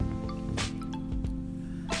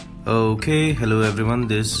Okay, hello everyone.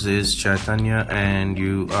 This is Chaitanya, and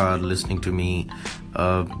you are listening to me.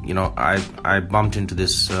 I bumped into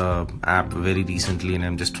this app very recently, and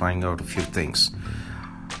I'm just trying out a few things.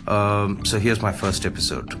 So here's my first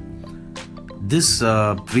episode. This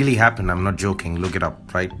really happened. I'm not joking. Look it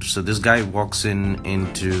up, right? So this guy walks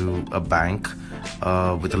into a bank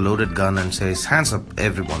with a loaded gun and says, "Hands up,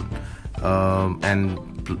 everyone!"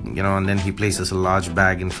 And then he places a large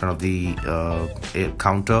bag in front of the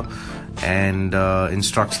counter and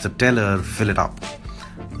instructs the teller fill it up.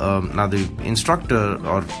 Now the instructor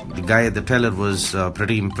or the guy at the teller was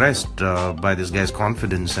pretty impressed by this guy's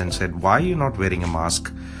confidence and said, "Why are you not wearing a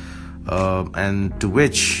mask?" And to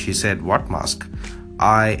which he said, "What mask?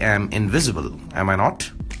 I am invisible, am I not?"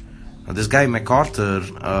 This guy MacArthur,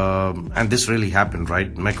 and this really happened,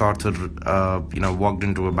 right? MacArthur, walked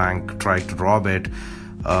into a bank, tried to rob it,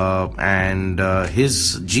 and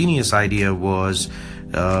his genius idea was,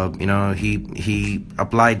 he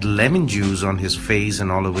applied lemon juice on his face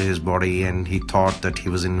and all over his body, and he thought that he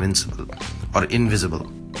was invincible or invisible.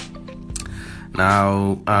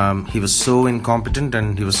 Now, he was so incompetent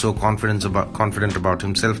and he was so confident about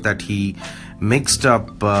himself that he mixed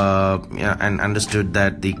up and understood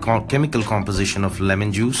that the chemical composition of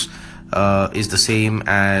lemon juice is the same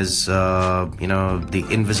as the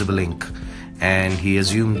invisible ink, and he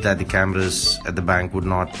assumed that the cameras at the bank would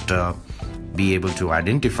not be able to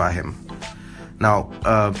identify him. Now,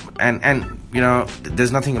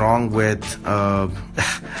 there's nothing wrong with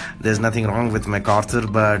MacArthur,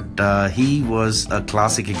 but he was a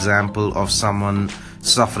classic example of someone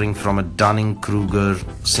suffering from a Dunning-Kruger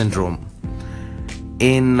syndrome.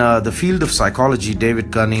 In the field of psychology, David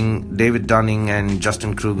Dunning and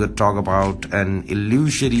Justin Kruger talk about an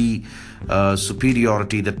illusory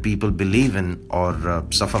superiority that people believe in or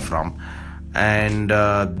suffer from. And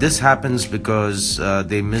this happens because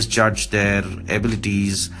they misjudge their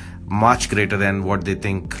abilities much greater than what they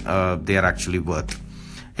think they are actually worth.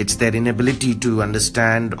 It's their inability to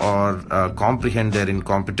understand or comprehend their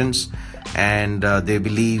incompetence, and they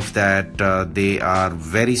believe that they are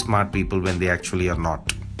very smart people when they actually are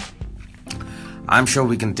not. I'm sure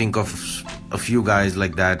we can think of a few guys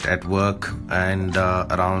like that at work and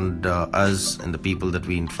around us and the people that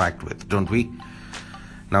we interact with, don't we?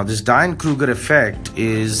 Now, this Dunning-Kruger effect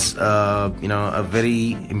is, a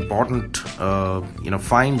very important,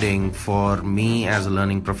 finding for me as a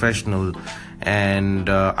learning professional. And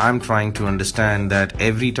I'm trying to understand that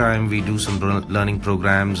every time we do some learning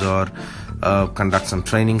programs or conduct some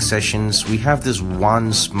training sessions, we have this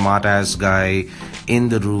one smart-ass guy in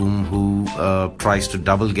the room who tries to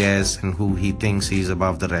double guess and who he thinks he's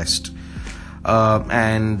above the rest.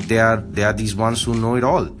 And they are these ones who know it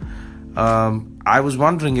all. I was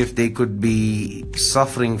wondering if they could be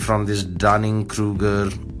suffering from this Dunning-Kruger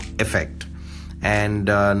effect and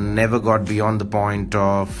never got beyond the point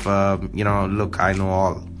of, look, I know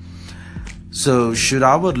all. So should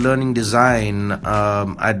our learning design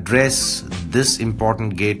address this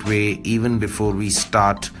important gateway even before we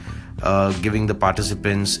start giving the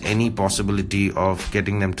participants any possibility of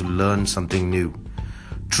getting them to learn something new?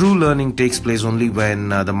 True learning takes place only when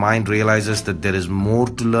the mind realizes that there is more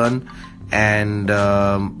to learn, and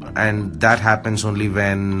that happens only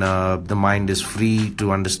when the mind is free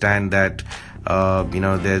to understand that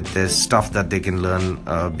there's stuff that they can learn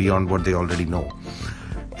beyond what they already know.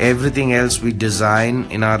 Everything else we design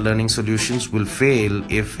in our learning solutions will fail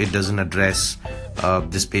if it doesn't address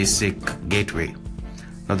this basic gateway.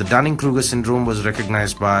 Now, the Dunning-Kruger syndrome was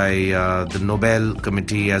recognized by the Nobel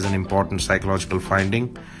Committee as an important psychological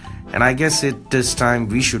finding, and I guess it is time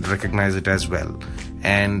we should recognize it as well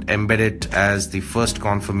and embed it as the first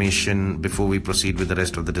confirmation before we proceed with the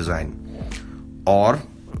rest of the design. Or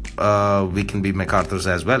we can be MacArthur's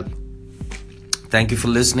as well. Thank you for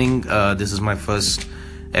listening. This is my first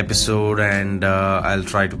episode, and I'll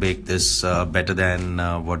try to make this better than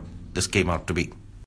what this came out to be.